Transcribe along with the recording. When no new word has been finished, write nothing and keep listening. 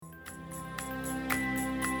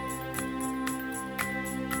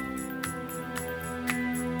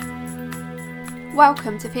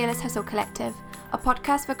Welcome to Fearless Hustle Collective, a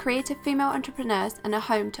podcast for creative female entrepreneurs and a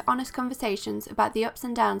home to honest conversations about the ups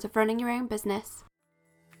and downs of running your own business.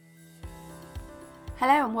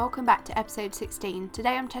 Hello and welcome back to episode 16.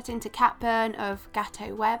 Today I'm chatting to Cat Byrne of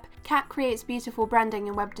Gatto Web. Cat creates beautiful branding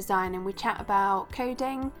and web design, and we chat about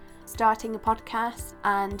coding, starting a podcast,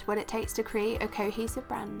 and what it takes to create a cohesive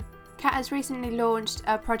brand. Cat has recently launched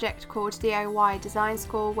a project called DIY Design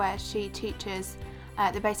School, where she teaches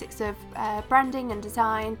the basics of branding and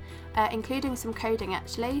design, including some coding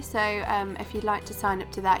actually. So if you'd like to sign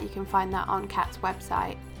up to that, you can find that on Cat's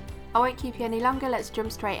website. I won't keep you any longer, let's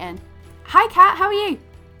jump straight in. Hi Cat, how are you?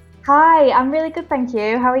 Hi, I'm really good, thank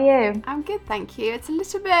you. How are you? I'm good, thank you. It's a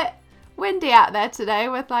little bit windy out there today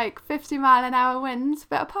with like 50-mile-an-hour winds,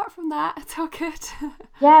 but apart from that, it's all good.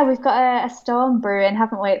 Yeah, we've got a storm brewing,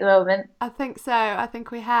 haven't we, at the moment? I think so. I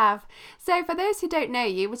think we have. So for those who don't know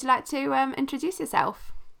you, would you like to introduce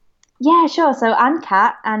yourself? Yeah, sure. So I'm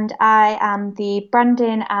Kat, and I am the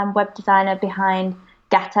branding and web designer behind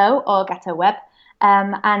Gatto or Gatto Web.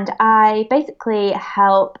 And I basically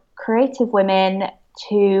help creative women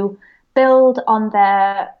to build on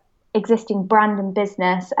their existing brand and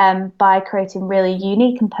business by creating really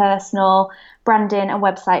unique and personal branding and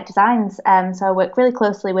website designs. So I work really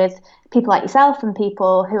closely with people like yourself and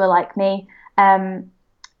people who are like me on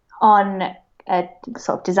a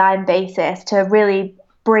sort of design basis to really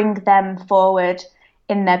bring them forward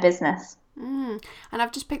in their business. And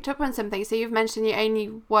I've just picked up on something. So you've mentioned you only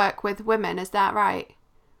work with women, is that right?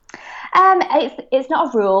 It's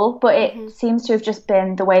not a rule, but it seems to have just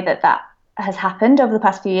been the way that has happened over the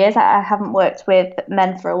past few years. I haven't worked with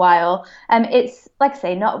men for a while. It's, like I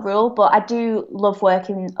say, not a rule, but I do love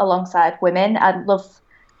working alongside women. I love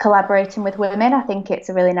collaborating with women. I think it's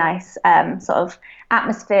a really nice sort of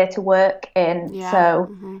atmosphere to work in. Yeah.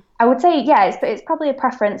 So I would say, yeah, it's probably a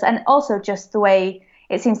preference, and also just the way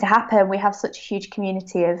it seems to happen. We have such a huge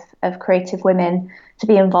community of creative women to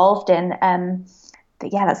be involved in.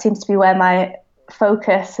 But yeah, that seems to be where my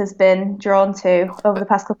focus has been drawn to over the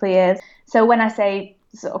past couple of years. So when I say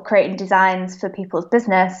sort of creating designs for people's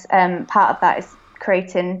business, part of that is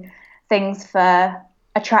creating things for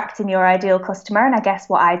attracting your ideal customer. And I guess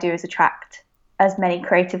what I do is attract as many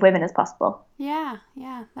creative women as possible. Yeah,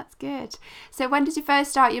 that's good. So when did you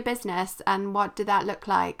first start your business, and what did that look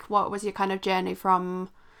like? What was your kind of journey from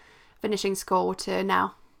finishing school to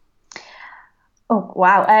now? Oh,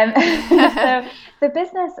 wow. So the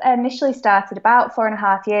business initially started about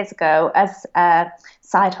 4.5 years ago as a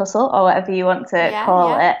side hustle, or whatever you want to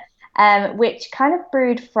call it, which kind of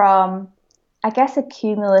brewed from, I guess, a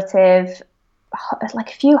cumulative, like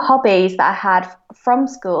a few hobbies that I had from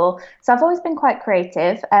school. So I've always been quite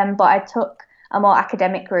creative, but I took a more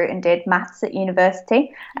academic route and did maths at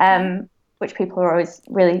university, which people are always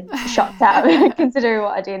really shocked at considering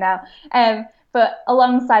what I do now. But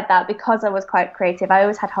alongside that, because I was quite creative, I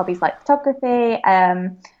always had hobbies like photography,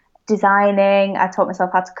 designing. I taught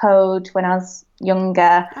myself how to code when I was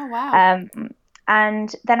younger. Oh, wow.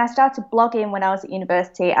 And then I started blogging when I was at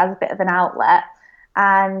university as a bit of an outlet.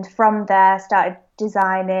 And from there, started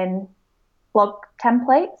designing blog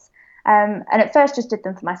templates. And at first just did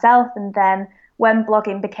them for myself. And then when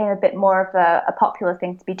blogging became a bit more of a popular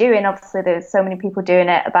thing to be doing, obviously there's so many people doing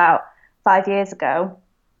it about 5 years ago,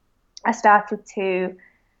 I started to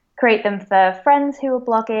create them for friends who were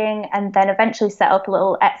blogging, and then eventually set up a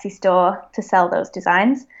little Etsy store to sell those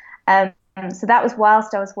designs. So that was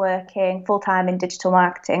whilst I was working full-time in digital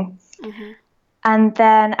marketing. And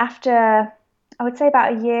then after, I would say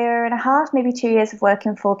about 1.5 years, maybe 2 years of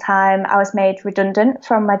working full-time, I was made redundant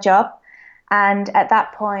from my job. And at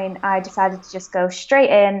that point, I decided to just go straight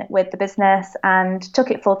in with the business and took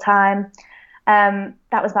it full-time.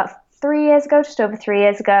 That was about 3 years ago, just over 3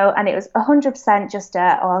 years ago, and it was 100% just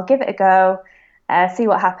I'll give it a go, see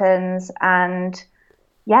what happens, and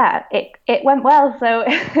yeah, it went well. So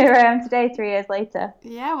here I am today, 3 years later.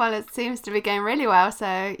 Yeah, well, it seems to be going really well,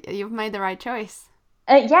 so you've made the right choice.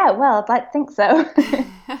 Yeah, well, I'd like to think so.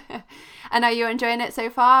 And are you enjoying it so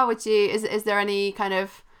far? Is there any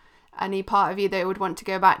part of you that would want to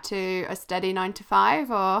go back to a steady 9 to 5,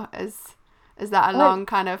 or is that a long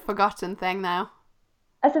kind of forgotten thing now?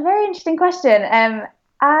 That's a very interesting question.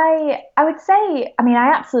 I would say, I mean,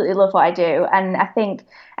 I absolutely love what I do. And I think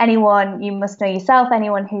anyone, you must know yourself,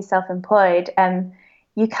 anyone who's self-employed,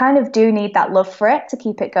 you kind of do need that love for it to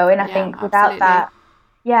keep it going. I think without that,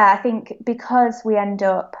 I think because we end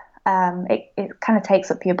up, it kind of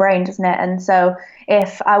takes up your brain, doesn't it? And so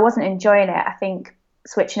if I wasn't enjoying it, I think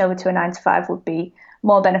switching over to a 9 to 5 would be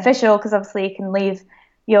more beneficial, because obviously you can leave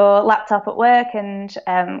your laptop at work and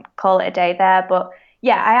call it a day there. But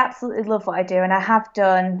Yeah, I absolutely love what I do, and I have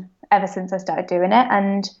done ever since I started doing it.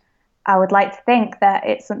 And I would like to think that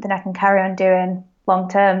it's something I can carry on doing long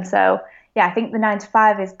term. So yeah, I think the 9 to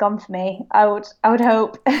 5 is gone for me. I would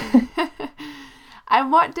hope. And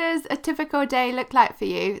what does a typical day look like for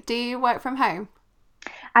you? Do you work from home?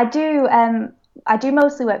 I do. I do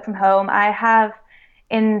mostly work from home. I have,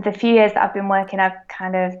 in the few years that I've been working, I've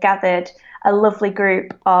kind of gathered a lovely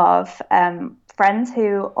group of friends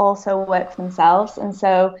who also work for themselves, and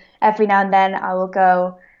so every now and then I will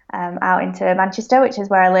go out into Manchester, which is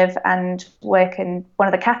where I live, and work in one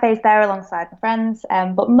of the cafes there alongside my friends.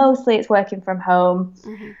 But mostly it's working from home.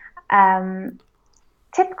 Hmm. Um,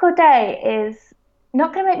 Typical day is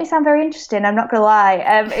not going to make me sound very interesting. I'm not going to lie.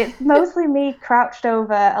 It's mostly me crouched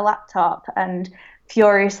over a laptop and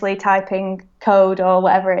furiously typing code or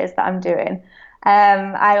whatever it is that I'm doing.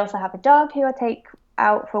 I also have a dog who I take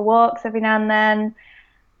out for walks every now and then.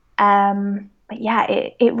 But yeah,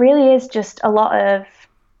 it really is just a lot of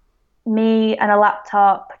me and a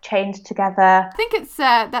laptop chained together. I think it's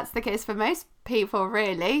that's the case for most people,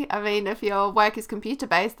 really. I mean, if your work is computer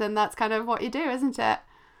based, then that's kind of what you do, isn't it?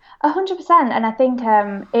 100%, and I think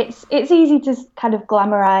it's easy to kind of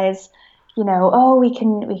glamorize, oh, we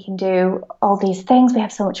can do all these things. We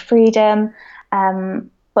have so much freedom,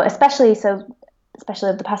 but especially over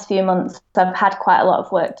the past few months, I've had quite a lot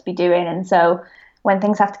of work to be doing, and so when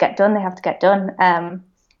things have to get done, they have to get done.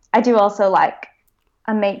 I do also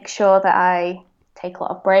I make sure that I take a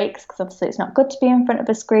lot of breaks because obviously it's not good to be in front of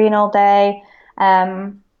a screen all day.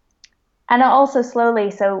 And I also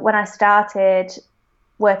slowly, so when I started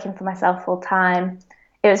working for myself full time,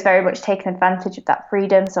 it was very much taking advantage of that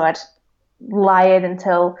freedom. So I'd lie in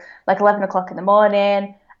until like 11 o'clock in the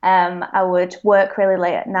morning. I would work really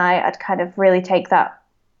late at night. I'd kind of really take that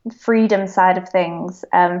freedom side of things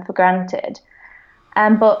for granted.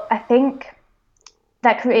 But I think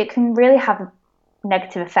it can really have a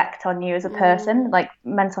negative effect on you as a person, Mm. like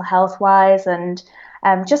mental health wise, and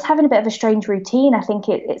just having a bit of a strange routine. I think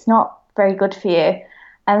it's not very good for you.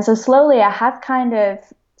 And so slowly I have kind of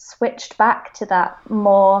switched back to that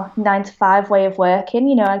more 9 to 5 way of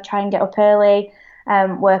working. I try and get up early,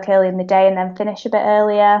 work early in the day, and then finish a bit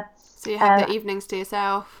earlier. So you have Um, the evenings to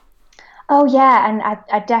yourself. oh, yeah. And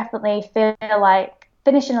I definitely feel like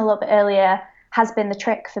finishing a little bit earlier has been the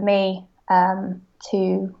trick for me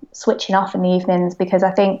to switching off in the evenings because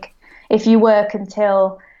I think if you work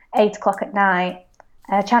until 8 o'clock at night,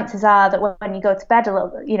 chances are that when you go to bed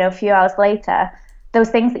a few hours later, those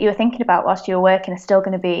things that you were thinking about whilst you were working are still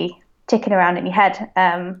going to be ticking around in your head.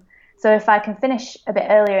 So if I can finish a bit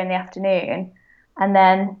earlier in the afternoon and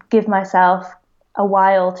then give myself a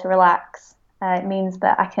while to relax, it means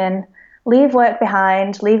that I can leave work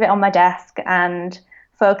behind, leave it on my desk, and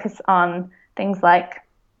focus on things like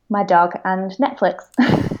my dog and Netflix.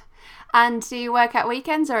 And do you work at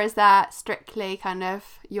weekends or is that strictly kind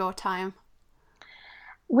of your time?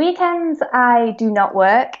 Weekends, I do not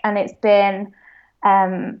work, and it's been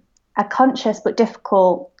a conscious but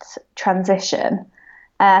difficult transition.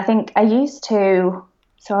 I think I used to,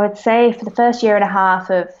 so I would say for the first year and a half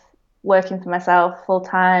of working for myself full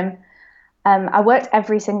time, I worked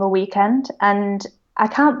every single weekend, and I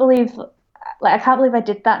can't believe, I can't believe I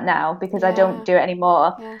did that now because I don't Yeah, do it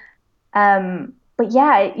anymore. yeah. But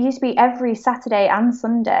yeah, it used to be every Saturday and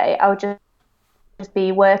Sunday. I would just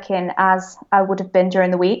be working as I would have been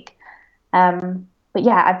during the week. But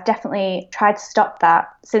yeah, I've definitely tried to stop that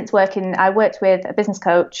since working. I worked with a business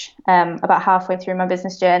coach about halfway through my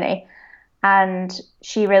business journey, and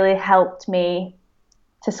she really helped me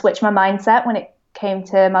to switch my mindset when it came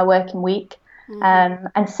to my working week. Hmm.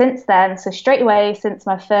 And since then, so straight away since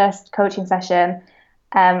my first coaching session,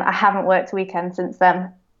 I haven't worked a weekend since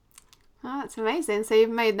then. Oh, that's amazing. So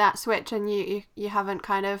you've made that switch and you haven't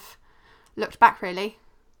kind of looked back really.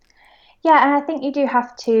 Yeah, and I think you do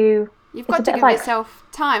have to. You've It's a got to bit of give like, yourself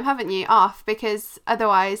time, haven't you, off because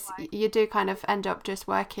otherwise you do kind of end up just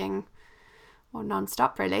working or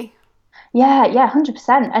non-stop really. yeah,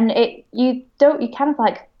 100%. And you kind of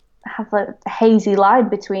like have a hazy line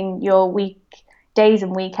between your weekdays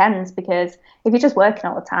and weekends because if you're just working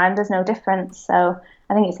all the time, there's no difference. So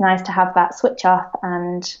I think it's nice to have that switch off.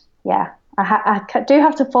 And yeah, I do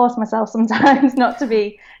have to force myself sometimes not to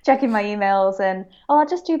be checking my emails and, oh, I'll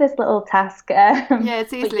just do this little task. Yeah,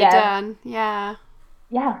 it's But easily yeah, done. Yeah.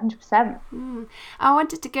 yeah, 100%. Mm. I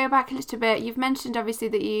wanted to go back a little bit. You've mentioned obviously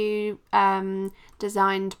that you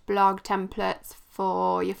designed blog templates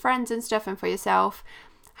for your friends and stuff and for yourself.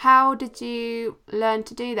 How did you learn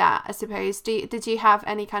to do that? I suppose did you have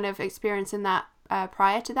any kind of experience in that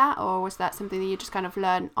prior to that, or was that something that you just kind of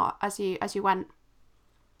learned as you went?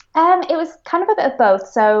 It was kind of a bit of both.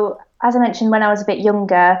 So, as I mentioned, when I was a bit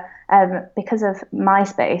younger, because of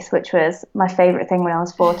MySpace, which was my favorite thing when I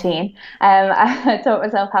was 14, I taught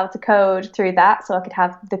myself how to code through that so I could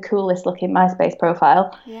have the coolest looking MySpace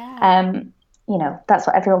profile. Yeah. That's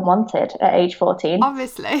what everyone wanted at age 14.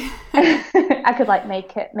 Obviously. I could like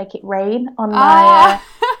make it rain on my Ah,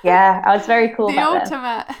 yeah, I was very cool the back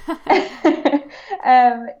ultimate.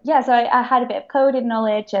 then. Yeah, so I had a bit of coding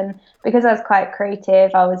knowledge, and because I was quite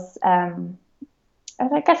creative, I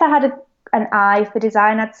guess I had an eye for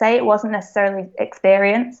design. I'd say it wasn't necessarily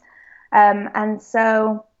experience, and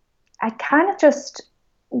so I kind of just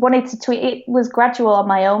wanted to tweak. It was gradual on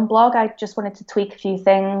my own blog. I just wanted to tweak a few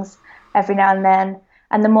things every now and then.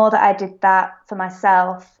 And the more that I did that for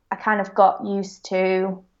myself, I kind of got used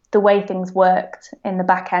to the way things worked in the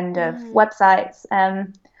back end of websites.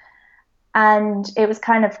 And it was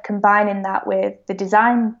kind of combining that with the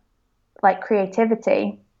design, like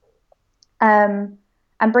creativity, and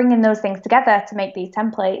bringing those things together to make these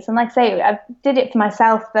templates. And like I say, I did it for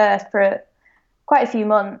myself first for quite a few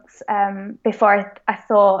months before I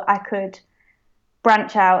thought I could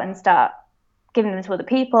branch out and start giving them to other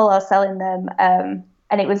people or selling them. And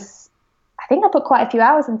I think I put quite a few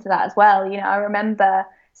hours into that as well. I remember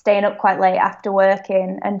staying up quite late after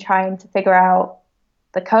working and trying to figure out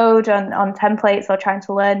the code on templates or trying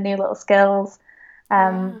to learn new little skills.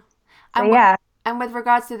 Yeah. So And, yeah. and with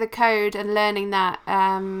regards to the code and learning that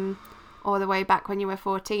all the way back when you were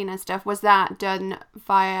 14 and stuff, was that done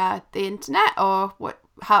via the internet or what?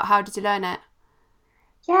 How did you learn it?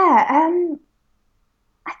 Yeah,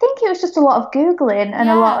 I think it was just a lot of Googling and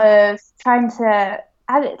a lot of trying to,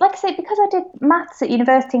 like I say, because I did maths at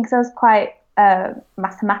university, because I was quite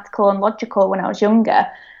mathematical and logical when I was younger,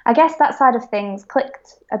 I guess that side of things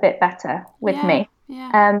clicked a bit better with me.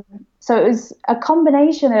 Yeah. So it was a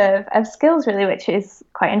combination of skills, really, which is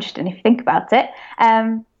quite interesting if you think about it.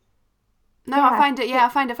 No, I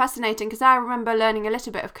find it fascinating because I remember learning a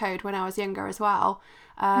little bit of code when I was younger as well.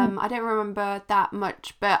 I don't remember that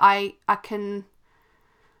much, but I can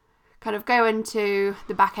kind of go into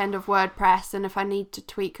the back end of WordPress, and if I need to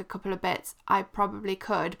tweak a couple of bits, I probably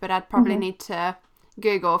could, but I'd probably need to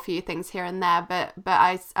Google a few things here and there. But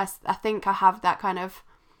I think I have that kind of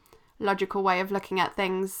logical way of looking at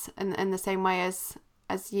things in the same way as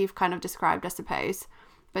you've kind of described, I suppose.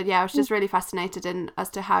 But yeah, I was just really fascinated as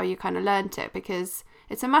to how you kind of learnt it, because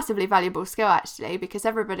it's a massively valuable skill actually, because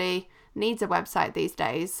everybody needs a website these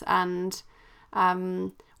days, and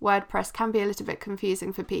WordPress can be a little bit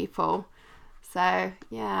confusing for people. So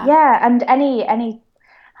yeah. Yeah, and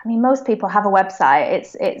most people have a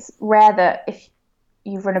website. It's rare that if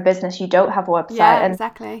you run a business you don't have a website. Yeah, and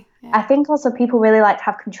exactly. Yeah. I think also people really like to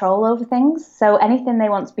have control over things. So anything they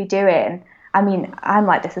want to be doing, I'm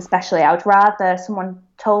like this especially. I would rather someone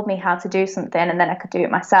told me how to do something and then I could do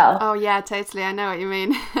it myself. Oh yeah, totally. I know what you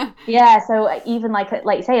mean. Yeah, so even like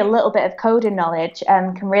you say, a little bit of coding knowledge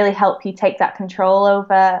can really help you take that control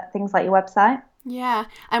over things like your website. Yeah.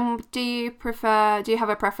 And do you have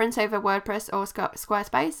a preference over WordPress or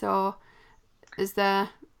Squarespace, or is there...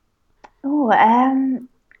 Oh, I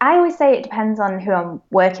always say it depends on who I'm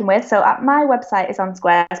working with. So my website is on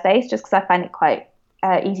Squarespace just because I find it quite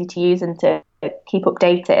easy to use and to keep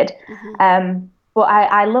updated. But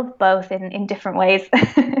I love both in different ways.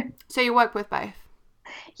 So you work with both?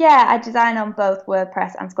 Yeah, I design on both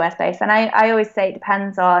WordPress and Squarespace. And I always say it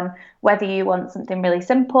depends on whether you want something really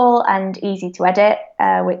simple and easy to edit,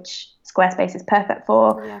 which Squarespace is perfect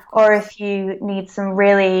for, Yeah, or if you need some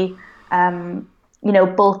really,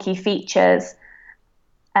 bulky features,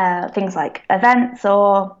 things like events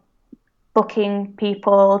or booking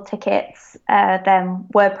people tickets, then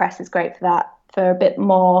WordPress is great for that, for a bit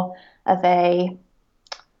more of a,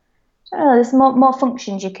 I don't know, there's more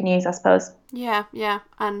functions you can use, I suppose. Yeah,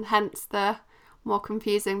 and hence the more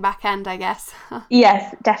confusing back end, I guess.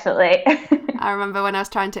 Yes, definitely. I remember when I was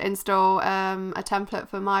trying to install a template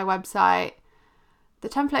for my website, the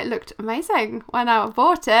template looked amazing when I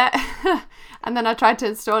bought it, and then I tried to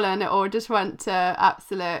install it and it all just went to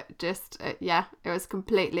absolute it was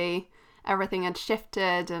completely, everything had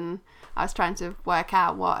shifted, and I was trying to work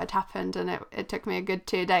out what had happened, and it took me a good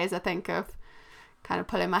 2 days, I think, of kind of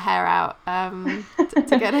pulling my hair out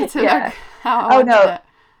to get it to look how I wanted it.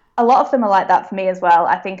 A lot of them are like that for me as well.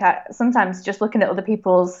 I think sometimes just looking at other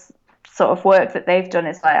people's sort of work that they've done,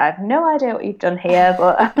 it's like, I have no idea what you've done here,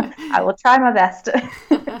 but I will try my best.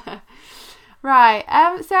 Right.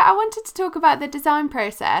 So I wanted to talk about the design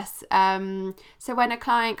process. So when a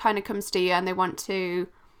client kind of comes to you and they want to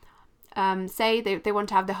say they want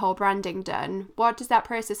to have the whole branding done, what does that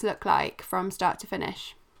process look like from start to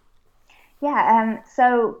finish?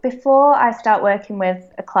 So before I start working with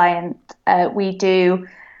a client, I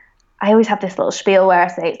always have this little spiel where I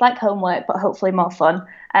say it's like homework, but hopefully more fun.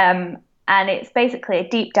 And it's basically a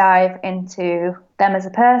deep dive into them as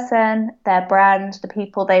a person, their brand, the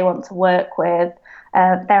people they want to work with,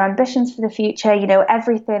 their ambitions for the future,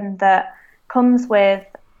 everything that comes with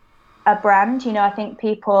a brand. I think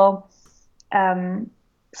people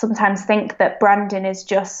sometimes think that branding is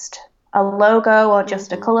just a logo or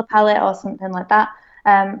just a color palette or something like that.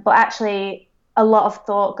 But actually, a lot of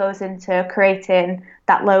thought goes into creating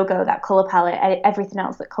that logo, that color palette, everything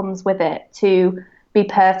else that comes with it to be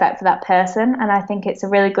perfect for that person. And I think it's a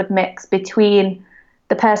really good mix between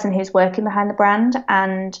the person who's working behind the brand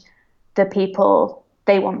and the people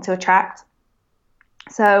they want to attract.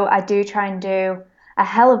 So I do try and do a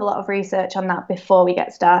hell of a lot of research on that before we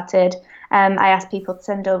get started. I ask people to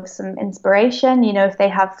send over some inspiration, if they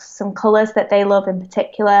have some colours that they love in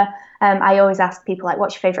particular. I always ask people, like,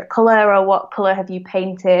 what's your favourite colour, or what colour have you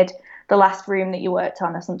painted the last room that you worked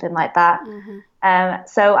on, or something like that.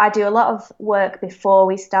 So I do a lot of work before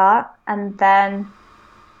we start, and then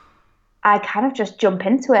I kind of just jump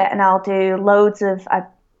into it, and I'll do I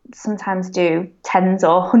sometimes do tens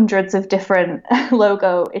or hundreds of different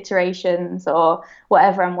logo iterations or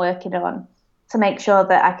whatever I'm working on to make sure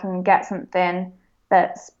that I can get something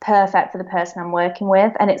that's perfect for the person I'm working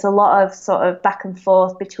with. And it's a lot of sort of back and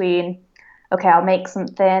forth between, okay, I'll make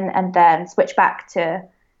something and then switch back to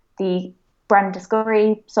the brand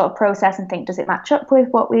discovery sort of process and think, does it match up with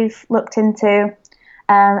what we've looked into?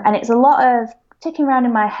 And it's a lot of ticking around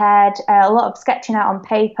in my head, a lot of sketching out on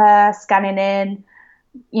paper, scanning in,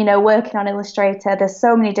 working on Illustrator. There's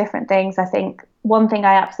so many different things. I think one thing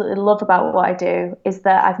I absolutely love about what I do is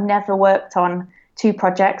that I've never worked on two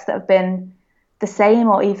projects that have been the same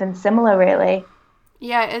or even similar, really.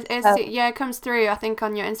 Yeah, it comes through, I think,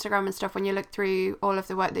 on your Instagram and stuff when you look through all of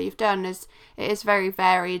the work that you've done. It is very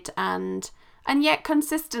varied and yet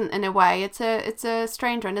consistent in a way. It's a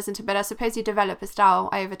strange one, isn't it? But I suppose you develop a style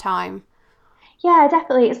over time. Yeah,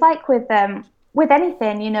 definitely. It's like with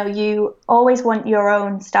anything, you always want your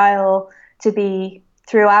own style to be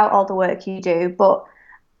throughout all the work you do, but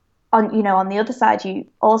on the other side, you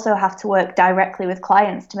also have to work directly with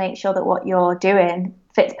clients to make sure that what you're doing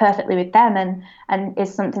fits perfectly with them and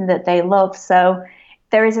is something that they love. So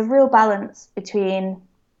there is a real balance between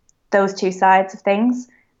those two sides of things.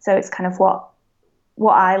 So it's kind of what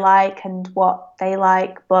I like and what they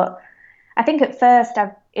like. But I think at first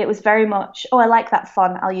it was very much, oh, I like that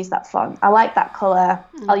font, I'll use that font. I like that colour,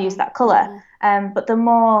 I'll use that colour. But the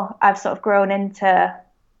more I've sort of grown into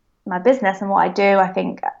my business and what I do, I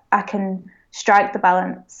think I can strike the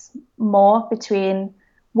balance more between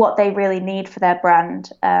what they really need for their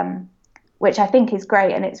brand, which I think is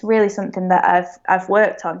great. And it's really something that I've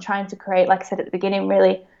worked on, trying to create, like I said at the beginning,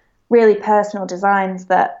 really, really personal designs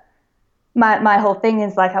that my whole thing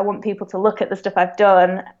is, like, I want people to look at the stuff I've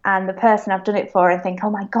done and the person I've done it for and think, oh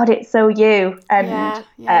my God, it's so you. And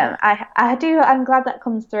I'm glad that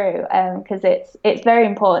comes through, because it's very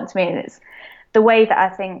important to me, and it's the way that I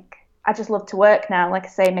think I just love to work now, like I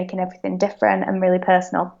say, making everything different and really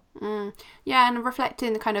personal. Yeah, and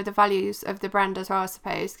reflecting the kind of the values of the brand as well, I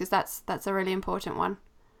suppose, because that's a really important one.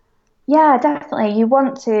 Yeah, definitely.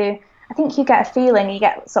 I think you get a feeling, you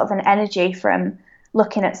get sort of an energy from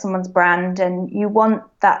looking at someone's brand, and you want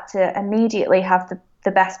that to immediately have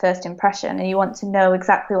the best first impression, and you want to know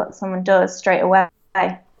exactly what someone does straight away.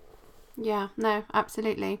 Yeah, no,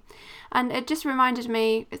 absolutely. And it just reminded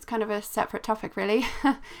me, it's kind of a separate topic really,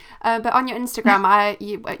 but on your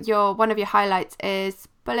Instagram, one of your highlights is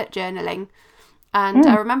bullet journaling. And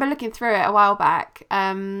I remember looking through it a while back.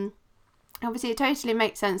 Obviously, it totally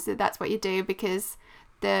makes sense that that's what you do, because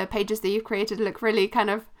the pages that you've created look really kind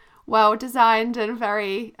of well designed and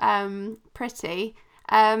very pretty.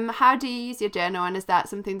 How do you use your journal, and is that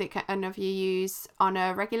something that kind of you use on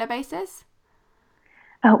a regular basis?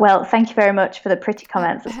 Oh, well, thank you very much for the pretty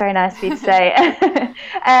comments. It's very nice of you to say.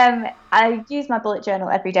 I use my bullet journal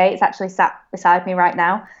every day. It's actually sat beside me right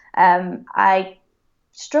now. I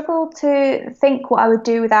struggle to think what I would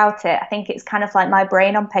do without it. I think it's kind of like my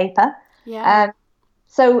brain on paper. Yeah.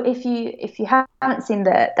 So if you haven't seen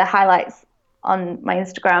the highlights on my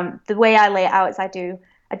Instagram, the way I lay it out is I do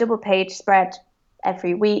a double page spread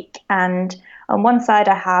every week, and on one side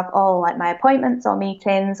I have all like my appointments or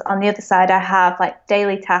meetings. On the other side I have like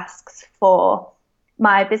daily tasks for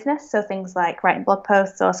my business, so things like writing blog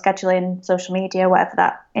posts or scheduling social media, whatever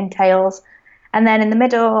that entails. And then in the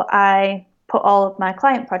middle I put all of my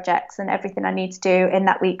client projects and everything I need to do in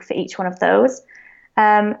that week for each one of those.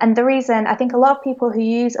 And the reason, I think a lot of people who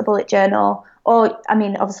use a bullet journal, or I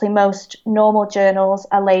mean, obviously most normal journals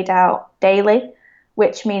are laid out daily,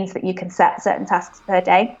 which means that you can set certain tasks per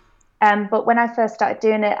day. But when I first started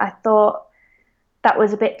doing it, I thought that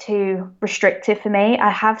was a bit too restrictive for me. I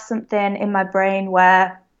have something in my brain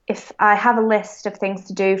where if I have a list of things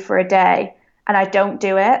to do for a day and I don't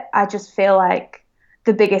do it, I just feel like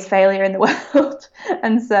the biggest failure in the world.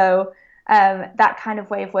 And so that kind of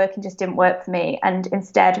way of working just didn't work for me. And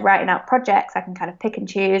instead, writing out projects, I can kind of pick and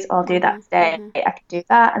choose. I'll do that today, I can do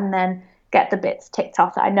that, and then get the bits ticked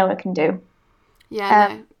off that I know I can do.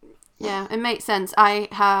 Yeah, yeah, it makes sense.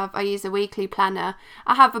 I use a weekly planner.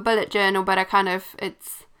 I have a bullet journal, but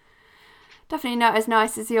it's definitely not as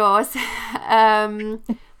nice as yours.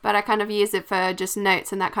 But I kind of use it for just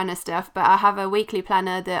notes and that kind of stuff. But I have a weekly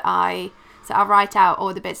planner that I write out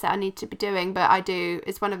all the bits that I need to be doing. But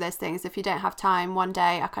it's one of those things, if you don't have time one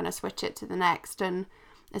day, I kind of switch it to the next, and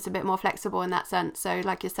it's a bit more flexible in that sense. So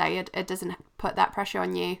like you say, it doesn't put that pressure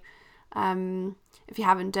on you. If you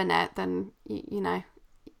haven't done it, then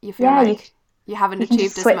you feel like you haven't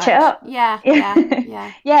achieved as much. Switch it up. Yeah.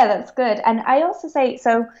 Yeah, that's good. And I also say,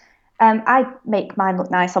 so I make mine look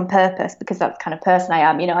nice on purpose because that's the kind of person I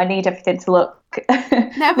am. I need everything to look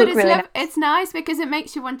no, but look really nice. It's nice because it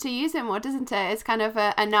makes you want to use it more, doesn't it? It's kind of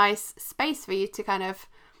a nice space for you to kind of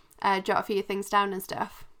jot a few things down and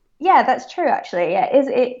stuff. Yeah, that's true, actually. Yeah,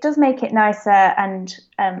 it does make it nicer and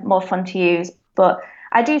more fun to use. But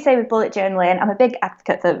I do say with bullet journaling, I'm a big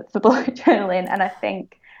advocate for bullet journaling, and I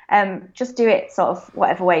think just do it sort of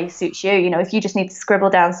whatever way suits you. If you just need to scribble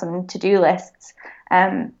down some to-do lists,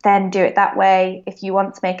 then do it that way. If you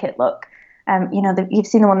want to make it look, you've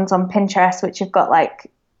seen the ones on Pinterest, which have got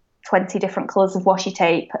like 20 different colours of washi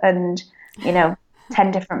tape and,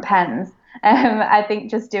 10 different pens. I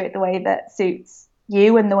think just do it the way that suits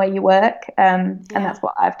you and the way you work. And that's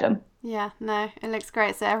what I've done. Yeah, no, it looks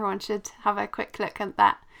great. So everyone should have a quick look at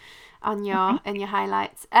that on in your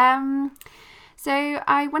highlights. So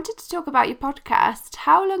I wanted to talk about your podcast.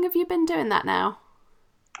 How long have you been doing that now?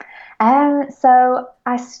 So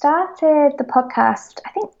I started the podcast, I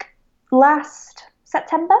think, last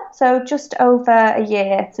September. So just over a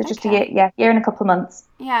year. So just a year and a couple of months.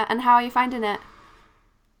 Yeah, and how are you finding it?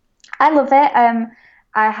 I love it.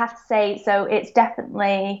 I have to say, so it's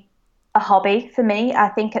definitely a hobby for me. I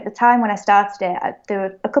think at the time when I started it, there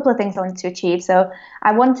were a couple of things I wanted to achieve. So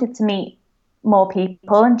I wanted to meet more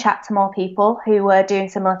people and chat to more people who were doing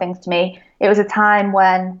similar things to me. It was a time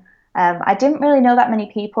when I didn't really know that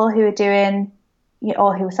many people who were doing,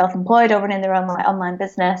 or who were self-employed or running their own online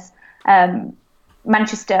business.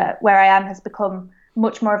 Manchester, where I am, has become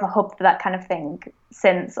much more of a hub for that kind of thing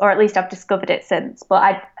since, or at least I've discovered it since.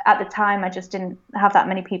 But at the time, I just didn't have that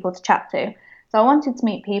many people to chat to. So I wanted to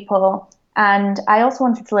meet people, and I also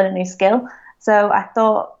wanted to learn a new skill. So I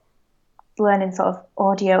thought learning sort of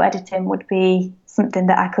audio editing would be something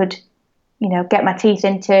that I could, get my teeth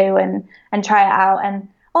into and try it out. And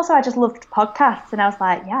also I just loved podcasts, and I was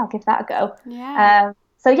like, yeah, I'll give that a go. Yeah.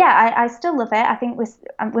 So yeah, I still love it. I think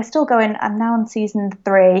we're still going. I'm now on season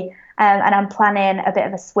 3, and I'm planning a bit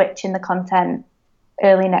of a switch in the content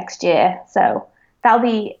early next year. So that'll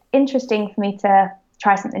be interesting for me to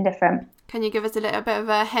try something different. Can you give us a little bit of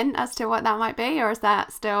a hint as to what that might be, or is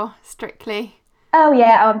that still strictly? Oh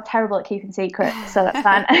yeah, I'm terrible at keeping secrets, so that's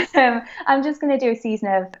fine. I'm just going to do a season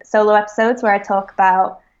of solo episodes where I talk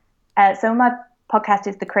about. So my podcast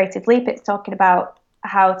is The Creative Leap. It's talking about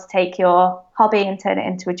how to take your hobby and turn it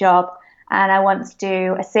into a job. And I want to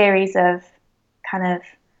do a series of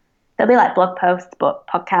they'll be like blog posts, but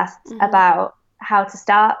podcasts about how to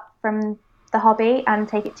start from the hobby and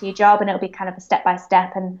take it to your job. And it'll be kind of a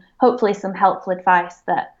step-by-step and hopefully some helpful advice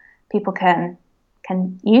that people can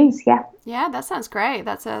use. Yeah, that sounds great.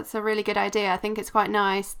 That's a really good idea. I think it's quite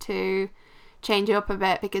nice to change it up a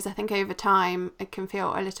bit, because I think over time it can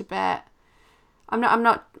feel a little bit, I'm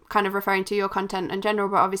not kind of referring to your content in general,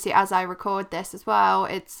 but obviously as I record this as well,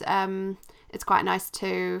 it's quite nice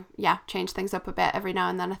to change things up a bit every now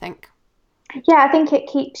and then, I think. Yeah, I think it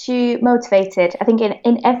keeps you motivated. I think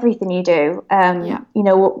in everything you do,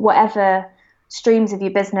 whatever streams of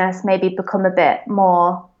your business maybe become a bit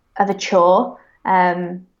more of a chore,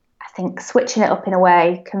 I think switching it up in a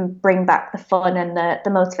way can bring back the fun and the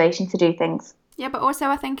motivation to do things. Yeah, but also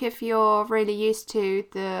I think if you're really used to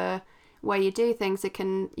the way you do things, you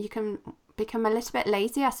can become a little bit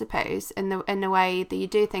lazy, I suppose, in the way that you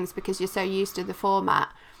do things, because you're so used to the format.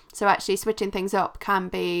 So actually switching things up can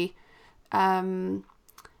be, you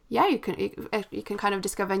can kind of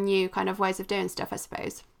discover new kind of ways of doing stuff, I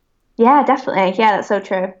suppose. Yeah, definitely. Yeah, that's so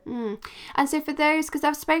true. And so for those, because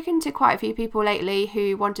I've spoken to quite a few people lately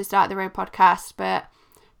who want to start their own podcast, but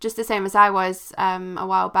just the same as I was a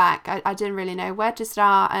while back, I didn't really know where to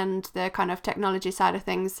start, and the kind of technology side of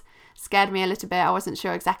things scared me a little bit. I wasn't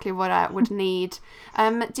sure exactly what I would need.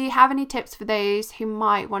 Do you have any tips for those who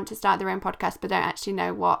might want to start their own podcast but don't actually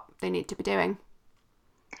know what they need to be doing?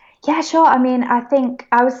 Yeah, sure. I mean, I think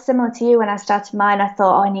I was similar to you when I started mine. I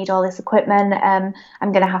thought, oh, I need all this equipment. I'm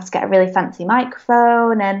going to have to get a really fancy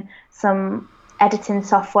microphone and some editing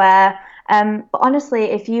software. But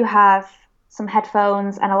honestly, if you have some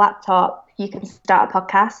headphones and a laptop, you can start a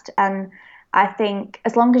podcast. And I think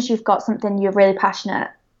as long as you've got something you're really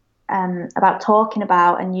passionate about talking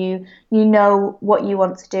about, and you know what you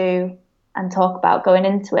want to do and talk about going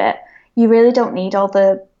into it, you really don't need all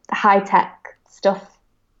the high tech stuff,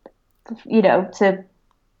 to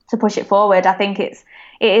push it forward. I think it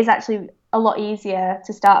is actually a lot easier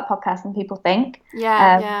to start a podcast than people think.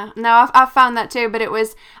 Yeah. No, I've found that too, but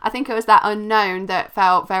I think it was that unknown that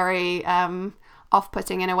felt very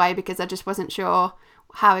off-putting in a way, because I just wasn't sure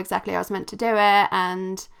how exactly I was meant to do it.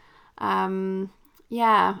 And I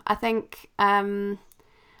think I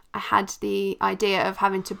had the idea of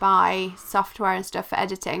having to buy software and stuff for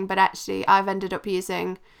editing, but actually I've ended up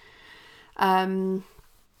using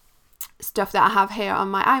stuff that I have here on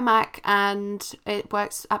my iMac, and it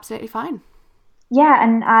works absolutely fine. Yeah,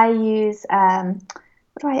 and I use I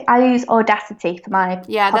use Audacity for my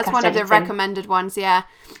podcast that's one editing. of the recommended ones. Yeah,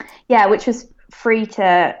 which was free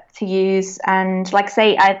to use, and like I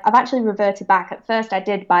say, I've actually reverted back. At first I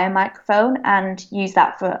did buy a microphone and use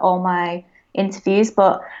that for all my interviews,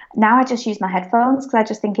 but now I just use my headphones because I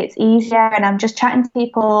just think it's easier, and I'm just chatting to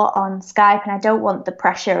people on Skype, and I don't want the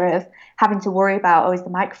pressure of having to worry about, oh, is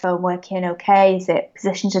the microphone working okay, is it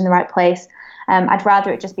positioned in the right place. I'd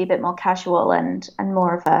rather it just be a bit more casual and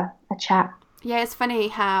more of a chat. Yeah, it's funny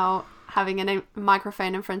how having a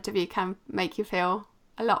microphone in front of you can make you feel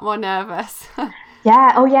a lot more nervous.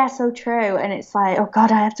 Yeah, oh yeah, so true. And it's like, oh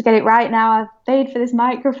God, I have to get it right now. I've paid for this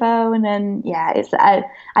microphone. And yeah,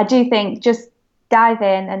 I do think just dive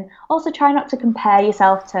in, and also try not to compare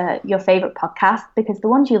yourself to your favorite podcast, because the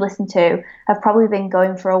ones you listen to have probably been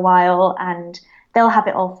going for a while and they'll have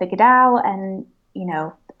it all figured out, and,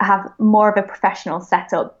 have more of a professional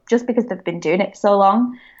setup just because they've been doing it for so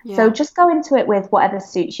long. Yeah. So just go into it with whatever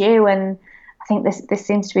suits you. And I think this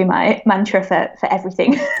seems to be my mantra for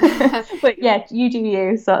everything. But yeah, you do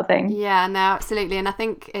you, sort of thing. Yeah, no, absolutely. And I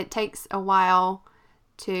think it takes a while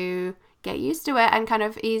to get used to it and kind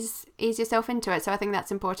of ease yourself into it. So I think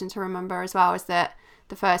that's important to remember as well, is that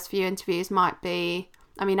the first few interviews might be,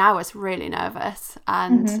 I mean, I was really nervous,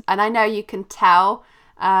 and I know you can tell,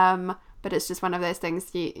 but it's just one of those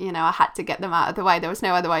things, I had to get them out of the way. There was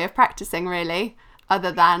no other way of practicing really,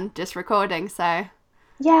 other than just recording. So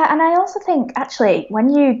yeah, and I also think actually when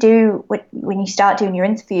you start doing your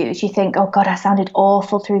interviews, you think, oh God, I sounded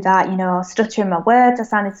awful through that, I was stuttering my words, I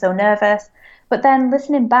sounded so nervous. But then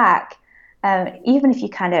listening back, even if you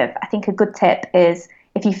I think a good tip is,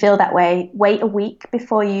 if you feel that way, wait a week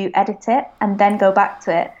before you edit it and then go back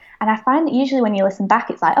to it. And I find that usually when you listen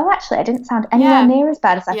back, it's like, oh, actually, I didn't sound anywhere near as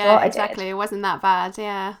bad as I thought I did. Yeah, exactly. It wasn't that bad.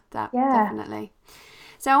 Yeah, definitely.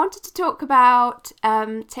 So I wanted to talk about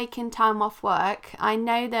taking time off work. I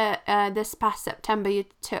know that this past September you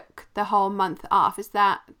took the whole month off.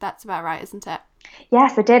 That's about right, isn't it?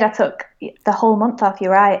 Yes, I did. I took the whole month off.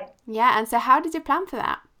 You're right. Yeah, and so how did you plan for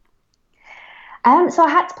that? So I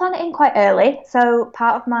had to plan it in quite early. So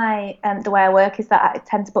part of my the way I work is that I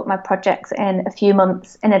tend to book my projects in a few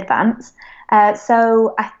months in advance.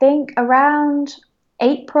 So I think around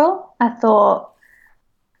April, I thought,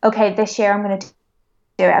 okay, this year I'm going to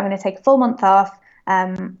do it. I'm going to take a full month off.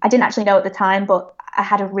 I didn't actually know at the time, but I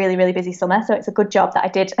had a really, really busy summer. So it's a good job that I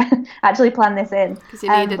did actually plan this in. Because you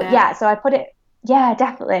needed it. Yeah, so I put it, yeah,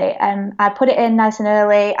 definitely. I put it in nice and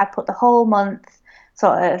early. I put the whole month,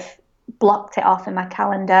 sort of blocked it off in my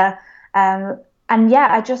calendar. And yeah,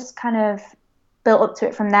 I just kind of built up to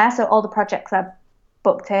it from there. So all the projects I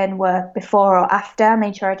booked in were before or after. I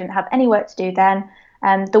made sure I didn't have any work to do then.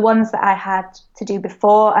 The ones that I had to do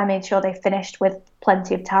before, I made sure they finished with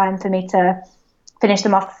plenty of time for me to finish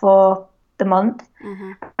them off for the month.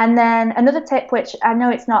 And then another tip, which I know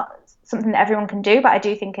it's not something that everyone can do, but I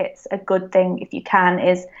do think it's a good thing if you can,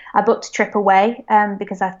 is I booked a trip away,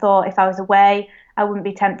 because I thought if I was away, I wouldn't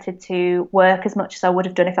be tempted to work as much as I would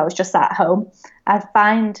have done if I was just at home. I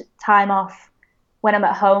find time off when I'm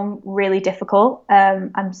at home really difficult.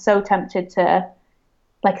 I'm so tempted to,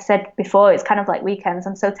 like I said before, it's kind of like weekends.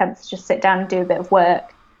 I'm so tempted to just sit down and do a bit of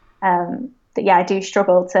work. that I do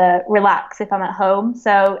struggle to relax if I'm at home.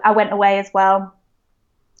 So I went away as well.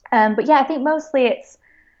 But yeah, I think mostly it's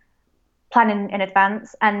planning in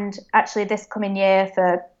advance. And actually, this coming year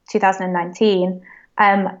for 2019,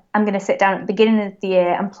 I'm going to sit down at the beginning of the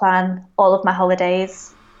year and plan all of my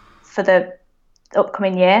holidays for the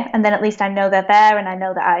upcoming year. And then at least I know they're there, and I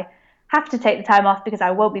know that I have to take the time off because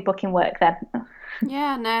I won't be booking work then.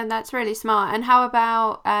 Yeah, no, that's really smart. And how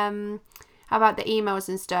about the emails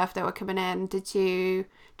and stuff that were coming in? Did you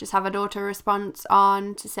just have an auto response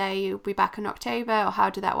on to say you'll be back in October, or how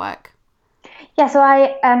did that work? Yeah, so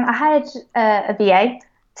I hired a VA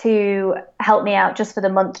to help me out just for the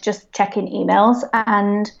month, just checking emails.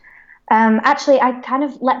 And actually, I kind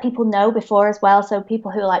of let people know before as well. So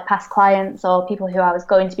people who are like past clients or people who I was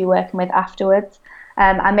going to be working with afterwards,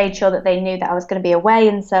 I made sure that they knew that I was going to be away.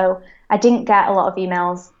 And so I didn't get a lot of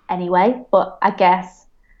emails anyway, but I guess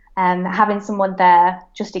having someone there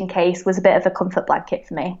just in case was a bit of a comfort blanket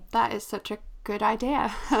for me. That is such a good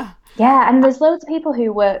idea. Yeah, and there's loads of people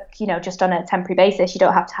who work, just on a temporary basis. You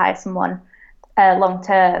don't have to hire someone long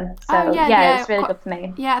term. So yeah, it's really good for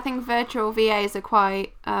me. Yeah, I think virtual VAs are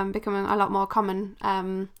quite becoming a lot more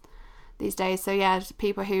common these days. So yeah,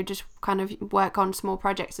 people who just kind of work on small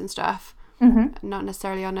projects and stuff, not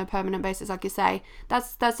necessarily on a permanent basis, like you say.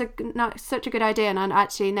 That's such a good idea, and I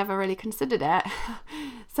actually never really considered it.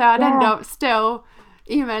 So I'd end up still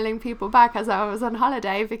emailing people back as I was on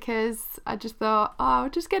holiday because I just thought, oh,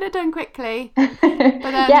 just get it done quickly.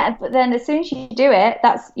 But then as soon as you do it,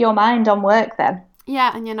 that's your mind on work then.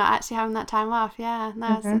 Yeah, and you're not actually having that time off. Yeah, no,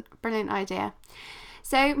 that's a brilliant idea.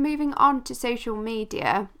 So moving on to social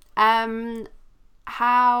media,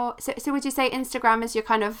 so would you say Instagram is your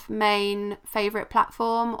kind of main favourite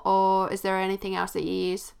platform, or is there anything else that you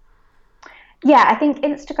use? Yeah, I think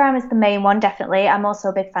Instagram is the main one, definitely. I'm also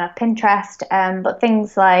a big fan of Pinterest, but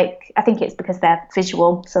things like, I think it's because they're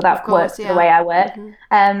visual, so that works for the way I work.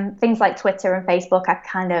 Things like Twitter and Facebook, I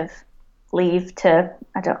kind of leave to,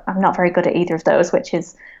 I'm not very good at either of those, which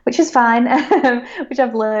is fine, which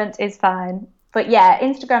I've learned is fine. But yeah,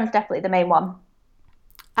 Instagram is definitely the main one.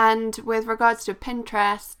 And with regards to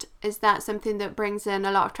Pinterest, is that something that brings in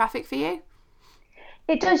a lot of traffic for you?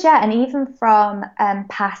 It does, yeah, and even from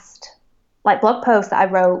past like blog posts that I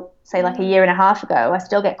wrote, say like a year and a half ago, I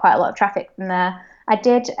still get quite a lot of traffic from there. I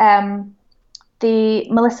did the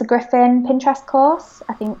Melissa Griffin Pinterest course.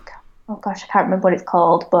 I think, oh gosh, I can't remember what it's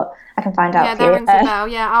called, but I can find out. Yeah, that rings a bell.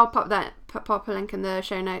 Yeah, I'll pop a link in the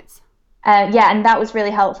show notes. Yeah, and that was really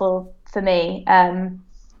helpful for me.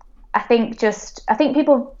 I think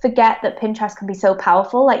people forget that Pinterest can be so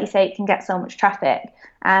powerful. Like you say, it can get so much traffic,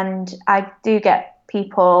 and I do get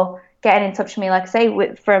people getting in touch with me, like I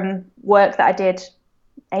say, from work that I did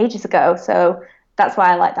ages ago. So that's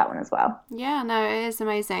why I like that one as well. Yeah, no, it is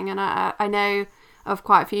amazing. And I know of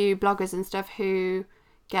quite a few bloggers and stuff who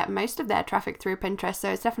get most of their traffic through Pinterest. So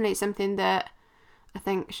it's definitely something that I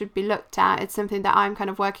think should be looked at. It's something that I'm kind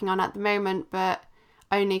of working on at the moment, but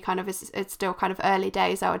only kind of it's still kind of early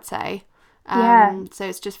days, I would say. So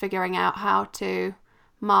it's just figuring out how to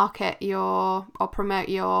market or promote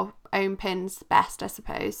your own pins best, I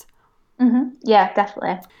suppose. Yeah,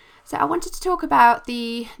 definitely. So I wanted to talk about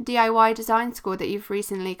the DIY design school that you've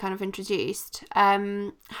recently kind of introduced.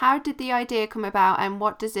 How did the idea come about, and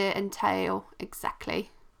what does it entail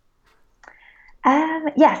exactly?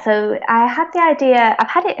 So I had the idea, I've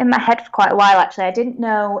had it in my head for quite a while actually. I didn't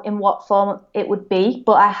know in what form it would be,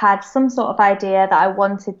 but I had some sort of idea that I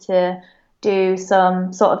wanted to do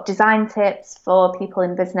some sort of design tips for people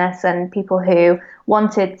in business and people who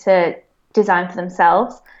wanted to design for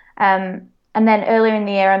themselves. And then earlier in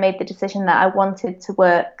the year, I made the decision that I wanted to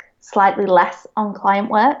work slightly less on client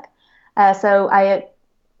work.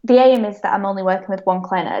 The aim is that I'm only working with one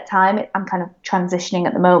client at a time. I'm kind of transitioning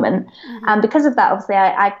at the moment. And because of that, obviously,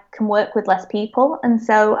 I can work with less people. And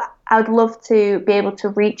so I would love to be able to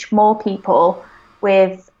reach more people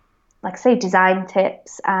with, like I say, design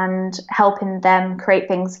tips and helping them create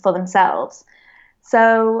things for themselves.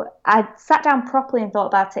 So I sat down properly and thought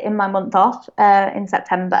about it in my month off in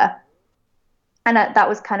September. And that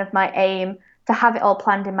was kind of my aim, to have it all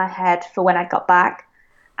planned in my head for when I got back.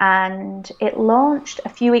 And it launched a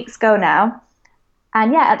few weeks ago now.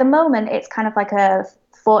 And yeah, at the moment, it's kind of like a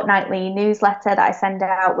fortnightly newsletter that I send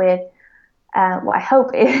out with what I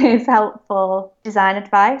hope is helpful design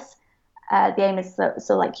advice. The aim is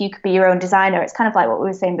so like you could be your own designer. It's kind of like what we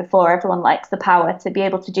were saying before. Everyone likes the power to be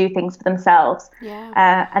able to do things for themselves.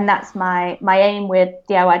 Yeah. And that's my aim with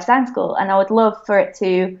DIY Design School. And I would love for it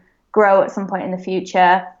to grow at some point in the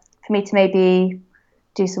future, for me to maybe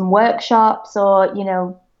do some workshops or,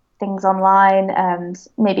 things online,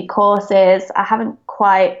 maybe courses. I haven't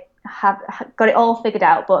quite got it all figured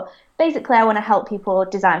out, but basically I want to help people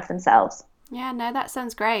design for themselves. Yeah, no, that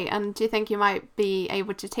sounds great. And do you think you might be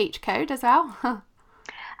able to teach code as well?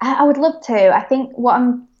 I would love to. I think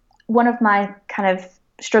one of my kind of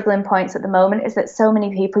struggling points at the moment is that so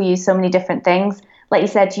many people use so many different things. Like you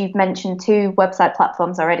said, you've mentioned two website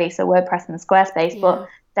platforms already, so WordPress and Squarespace, but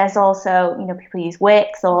there's also, people use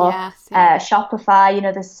Wix or Shopify.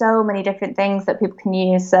 There's so many different things that people can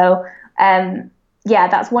use. So,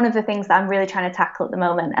 that's one of the things that I'm really trying to tackle at the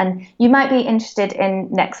moment. And you might be interested in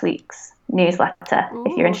next week's newsletter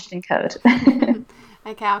if you're interested in code.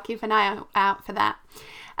 Okay, I'll keep an eye out for that.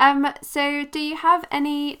 So do you have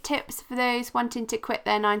any tips for those wanting to quit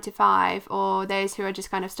their 9 to 5 or those who are just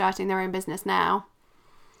kind of starting their own business now?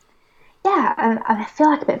 Yeah, I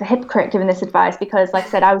feel like a bit of a hypocrite giving this advice because, like I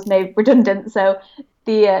said, I was made redundant, so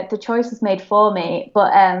the choice was made for me.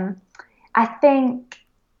 But I think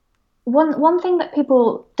one thing that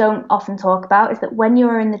people don't often talk about is that when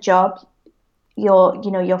you're in the job,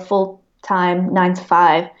 your full time 9 to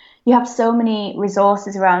 5, you have so many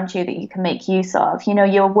resources around you that you can make use of.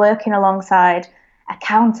 You're working alongside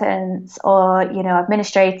accountants or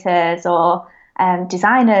administrators or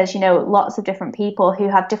designers, lots of different people who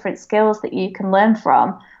have different skills that you can learn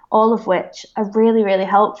from, all of which are really, really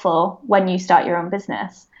helpful when you start your own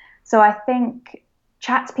business. So I think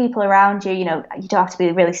chat to people around you, you don't have to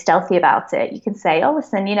be really stealthy about it. You can say, oh,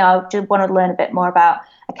 listen, I just want to learn a bit more about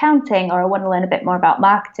accounting, or I want to learn a bit more about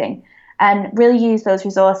marketing, and really use those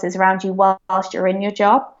resources around you whilst you're in your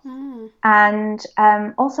job. And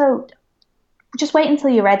also just wait until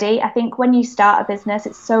you're ready. I think when you start a business,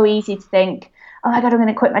 it's so easy to think, oh my God, I'm going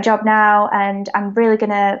to quit my job now and I'm really going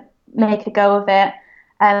to make a go of it.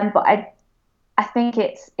 But I think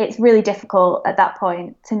it's really difficult at that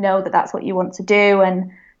point to know that that's what you want to do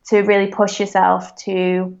and to really push yourself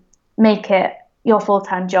to make it your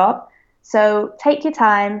full-time job. So take your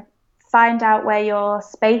time, find out where your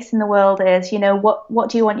space in the world is, what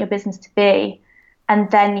do you want your business to be? And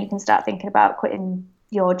then you can start thinking about quitting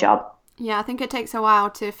your job. Yeah, I think it takes a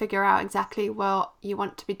while to figure out exactly what you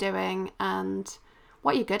want to be doing and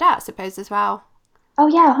what you're good at, I suppose, as well. Oh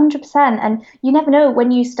yeah, 100%. And you never know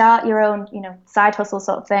when you start your own, side hustle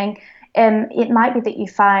sort of thing. It might be that you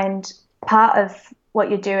find part of what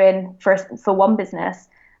you're doing for one business,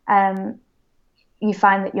 you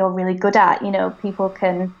find that you're really good at. People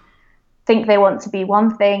can think they want to be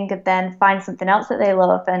one thing and then find something else that they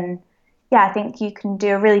love. And yeah, I think you can do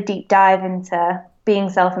a really deep dive into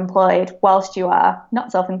being self-employed whilst you are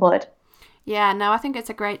not self-employed. Yeah, no, I think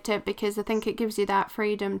it's a great tip because I think it gives you that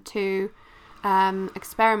freedom to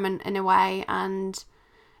experiment in a way and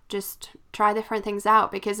just try different things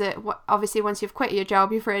out, because obviously once you've quit your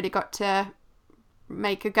job, you've really got to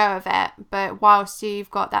make a go of it. But whilst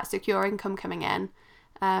you've got that secure income coming in,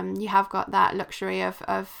 you have got that luxury of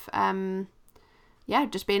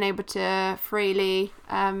just being able to freely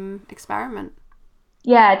experiment.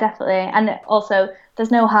 Yeah, definitely. And also, there's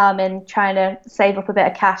no harm in trying to save up a bit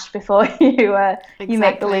of cash before you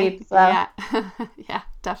make the leap as well. Yeah, yeah,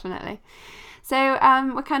 definitely. So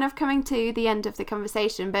we're kind of coming to the end of the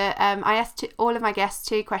conversation, but I asked all of my guests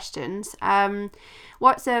 2 questions.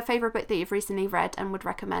 What's a favourite book that you've recently read and would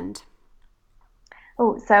recommend?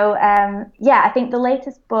 I think the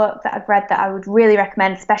latest book that I've read that I would really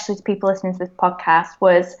recommend, especially to people listening to this podcast,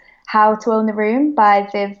 was How to Own the Room by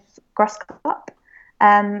Viv Groskop.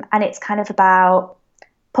 And it's kind of about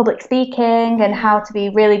public speaking and how to be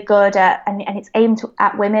really good at, and it's aimed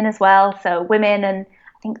at women as well. So women, and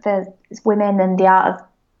I think there's women and the art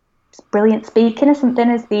of brilliant speaking or something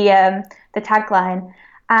is the tagline.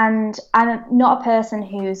 And I'm not a person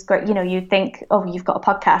who's great, you'd think, oh, you've got a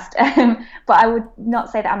podcast, but I would not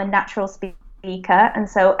say that I'm a natural speaker. And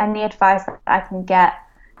so any advice that I can get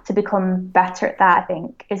to become better at that, I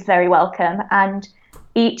think, is very welcome. And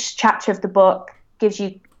each chapter of the book gives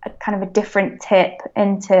you a kind of a different tip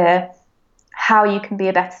into how you can be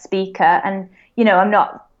a better speaker. And,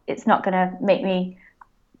 it's not going to make me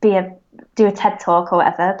do a TED talk or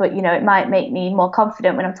whatever, but, it might make me more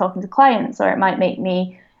confident when I'm talking to clients, or it might make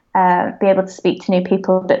me be able to speak to new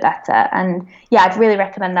people a bit better. And yeah, I'd really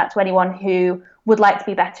recommend that to anyone who would like to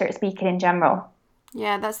be better at speaking in general.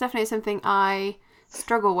 Yeah, that's definitely something I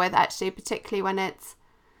struggle with, actually, particularly when it's,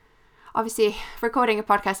 obviously recording a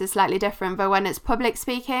podcast is slightly different, but when it's public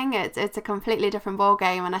speaking, it's a completely different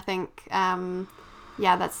ballgame. And I think,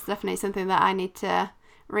 that's definitely something that I need to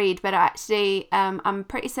read. But actually, I'm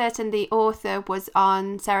pretty certain the author was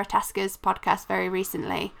on Sarah Tasker's podcast very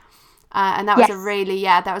recently. And that was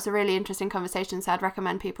a really interesting conversation. So I'd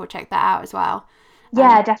recommend people check that out as well.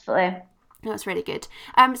 Yeah, definitely. That's really good.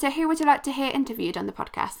 So who would you like to hear interviewed on the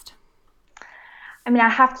podcast? I mean, I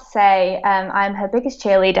have to say, I'm her biggest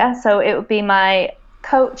cheerleader, so it would be my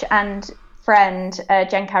coach and friend,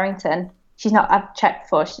 Jen Carrington. She's not, I've checked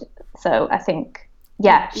before, so I think,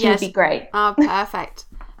 she would be great. Oh, perfect.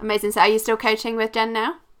 Amazing. So are you still coaching with Jen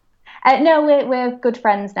now? No, we're good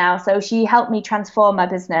friends now. So she helped me transform my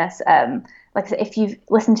business. Like I said, if you've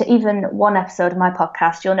listened to even one episode of my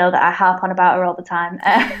podcast, you'll know that I harp on about her all the time.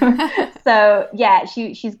 So yeah,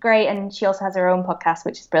 she's great, and she also has her own podcast,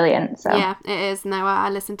 which is brilliant. So yeah, it is. No, I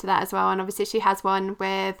listened to that as well, and obviously she has one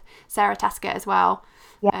with Sarah Taskett as well.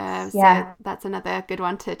 Yes, so that's another good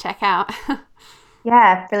one to check out.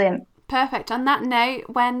 Yeah, brilliant. Perfect. On that note,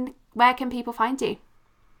 where can people find you?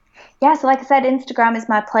 Yeah, so like I said, Instagram is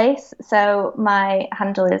my place. So my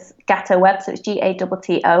handle is Gatto Web, so it's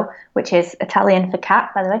Gatto, which is Italian for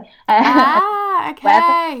cat, by the way.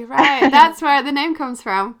 Okay, right. That's where the name comes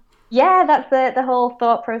from. Yeah, that's the whole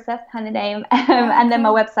thought process behind the name. And then my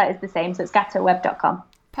website is the same, so it's gattoweb.com.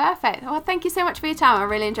 Perfect. Well, thank you so much for your time. I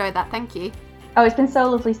really enjoyed that. Thank you. Oh, it's been so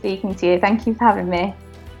lovely speaking to you. Thank you for having me.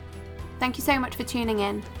 Thank you so much for tuning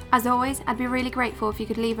in. As always, I'd be really grateful if you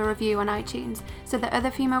could leave a review on iTunes so that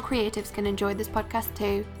other female creatives can enjoy this podcast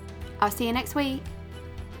too. I'll see you next week.